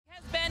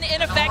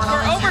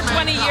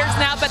networks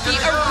now, but the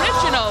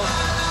original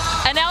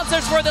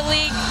announcers for the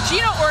league,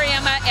 Geno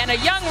Auriemma and a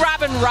young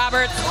Robin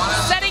Roberts,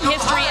 setting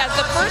history as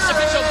the first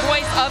official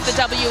voice of the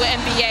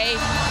WNBA.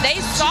 They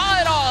saw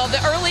it all,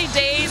 the early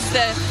days,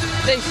 the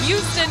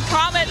Houston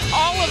Comet,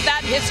 all of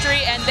that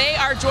history, and they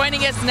are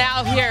joining us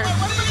now here.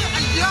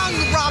 A young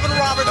Robin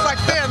Roberts like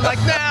then, like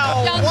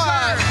now.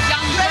 Younger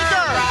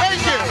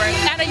Thank you.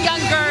 And a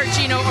younger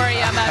Geno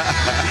Auriemma.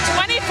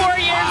 24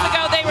 years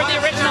ago, they were the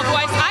original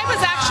voice. I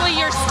was actually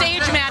your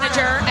stage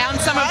manager on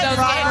some of those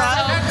games.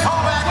 So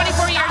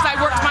 24 years, I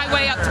worked my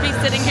way up to be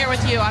sitting here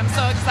with you. I'm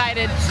so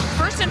excited.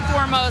 First and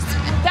foremost,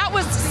 that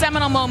was a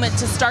seminal moment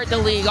to start the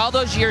league all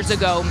those years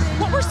ago.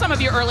 What were some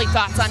of your early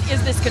thoughts on,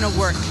 is this going to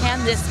work?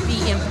 Can this be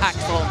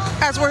impactful?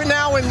 As we're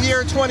now in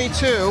year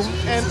 22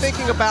 and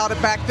thinking about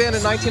it back then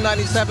in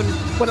 1997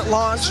 when it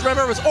launched,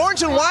 remember it was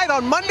orange and white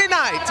on Monday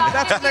night.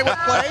 That's when they would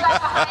play.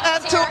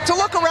 And to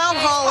look around,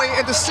 Holly,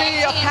 and to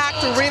see a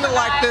packed arena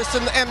like this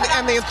and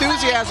the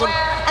enthusiasm,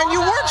 and you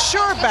weren't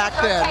sure back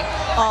then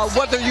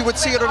whether you would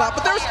see it or not,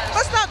 but there was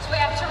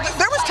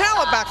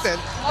talent back then.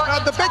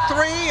 The big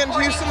three in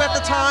Houston at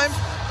the time.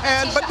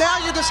 But now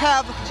you just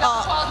have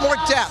more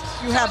depth.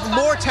 You have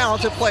more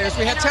talented players.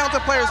 We had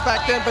talented players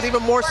back then, but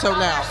even more so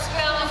now.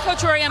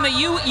 Coach Auriemma,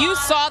 you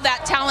saw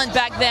that talent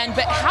back then,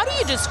 but how do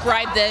you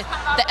describe the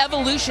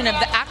evolution of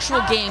the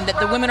actual game that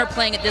the women are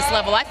playing at this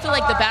level? I feel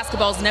like the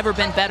basketball's never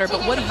been better,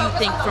 but what do you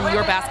think from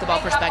your basketball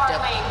perspective?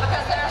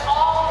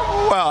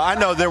 Well, I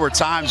know there were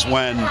times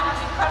when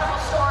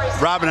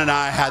Robin and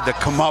I had to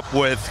come up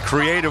with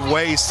creative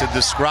ways to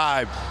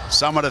describe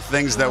some of the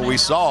things that we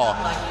saw,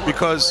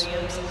 because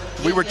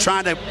we were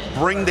trying to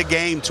bring the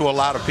game to a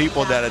lot of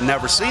people that had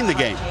never seen the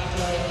game.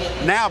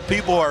 Now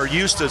people are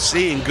used to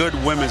seeing good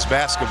women's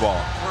basketball,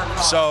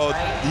 so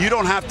you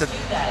don't have to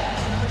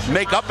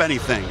make up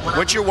anything.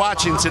 What you're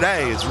watching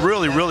today is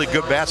really, really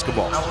good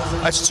basketball.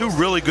 That's two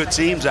really good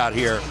teams out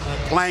here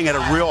playing at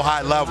a real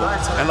high level.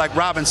 And like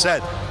Robin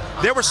said,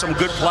 there were some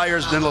good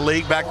players in the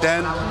league back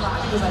then.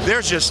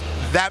 There's just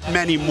that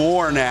many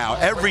more now.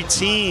 Every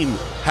team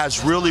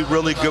has really,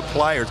 really good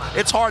players.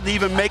 It's hard to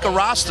even make a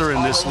roster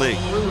in this league.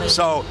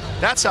 So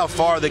that's how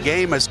far the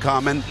game has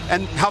come and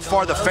how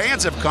far the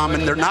fans have come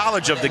in their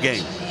knowledge of the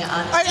game.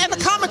 And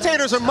the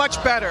commentators are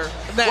much better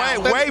now.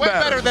 Way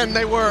better than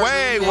they were.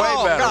 Way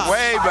better.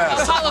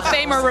 Hall of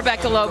Famer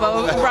Rebecca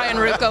Lobo, Brian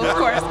Rucco, of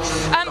course.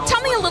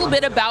 Tell me a little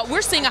bit about,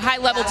 we're seeing a high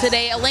level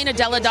today, Elena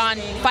Deladon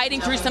fighting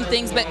through some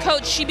things, but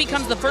Coach, she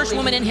becomes the first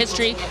woman in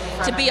history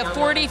to be a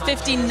 40,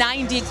 50,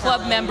 90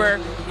 club member.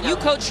 You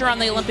coached her on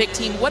the Olympic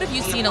team. What have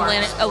you seen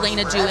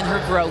Elena do in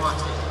her growth?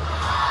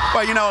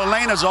 Well, you know,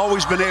 Elena's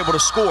always been able to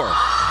score.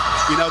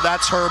 You know,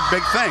 that's her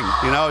big thing.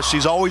 You know,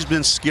 she's always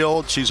been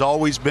skilled. She's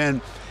always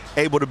been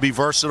able to be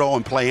versatile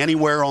and play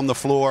anywhere on the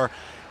floor.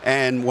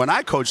 And when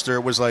I coached her,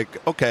 it was like,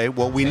 okay,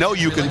 well, we know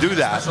you can do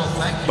that.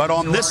 But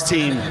on this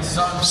team,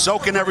 so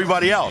can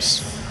everybody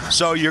else.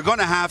 So you're going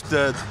to have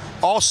to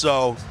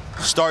also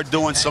start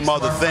doing some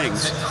other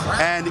things.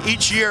 And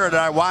each year that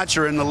I watch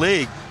her in the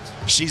league,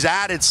 she's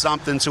added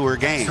something to her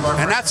game,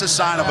 and that's a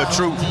sign of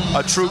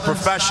a true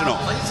professional,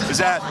 is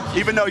that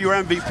even though you're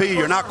MVP,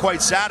 you're not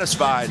quite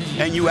satisfied,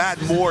 and you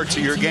add more to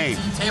your game,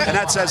 and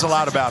that says a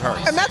lot about her.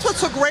 And that's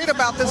what's so great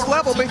about this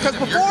level, because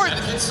before,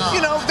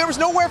 you know, there was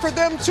nowhere for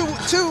them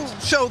to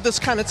show this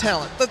kind of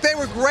talent. But they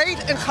were great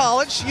in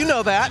college, you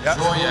know that,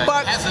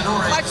 but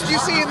like you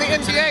see in the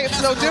NBA,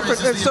 it's no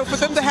different. And so for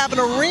them to have an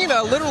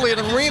arena, literally an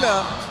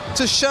arena,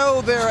 to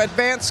show their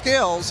advanced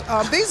skills.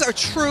 These are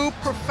true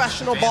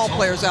professional ball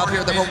players out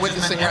here that we're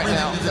witnessing right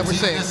now, that we're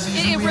seeing.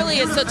 It really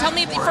is. So tell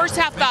me the first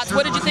half thoughts.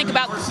 What did you think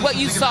about what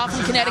you saw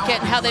from Connecticut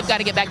and how they've got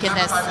to get back in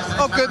this?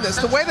 Oh goodness,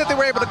 the way that they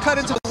were able to cut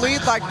into the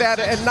lead like that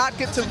and not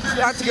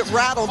to get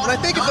rattled. And I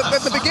think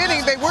at the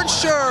beginning they weren't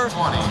sure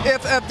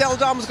if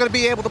Deladon was going to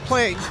be able to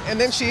play,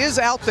 and then she is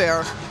out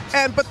there.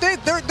 But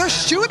their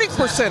shooting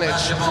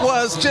percentage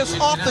was just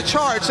off the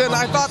charts, and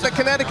I thought that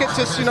Connecticut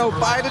just, you know,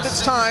 bided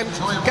its time,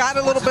 got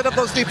a little bit of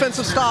those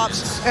defensive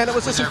stops, and it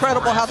was just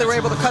incredible how they were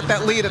able to cut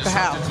that lead at the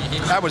half.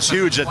 That was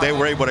huge that they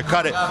were able to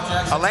cut it.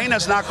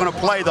 Elena's not going to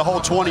play the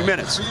whole 20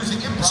 minutes.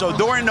 So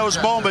during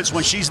those moments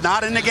when she's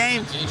not in the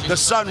game, the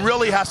Sun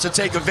really has to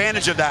take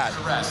advantage of that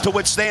to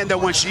withstand that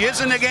when she is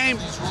in the game,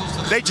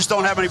 they just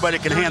don't have anybody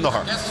that can handle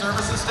her.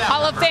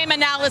 Hall of Fame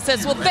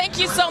analysis. Well, thank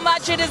you so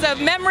much. It is a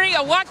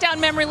walk down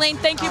memory lane.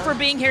 Thank you for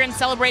being here and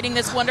celebrating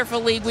this wonderful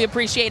league. We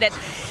appreciate it.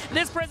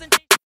 This presentation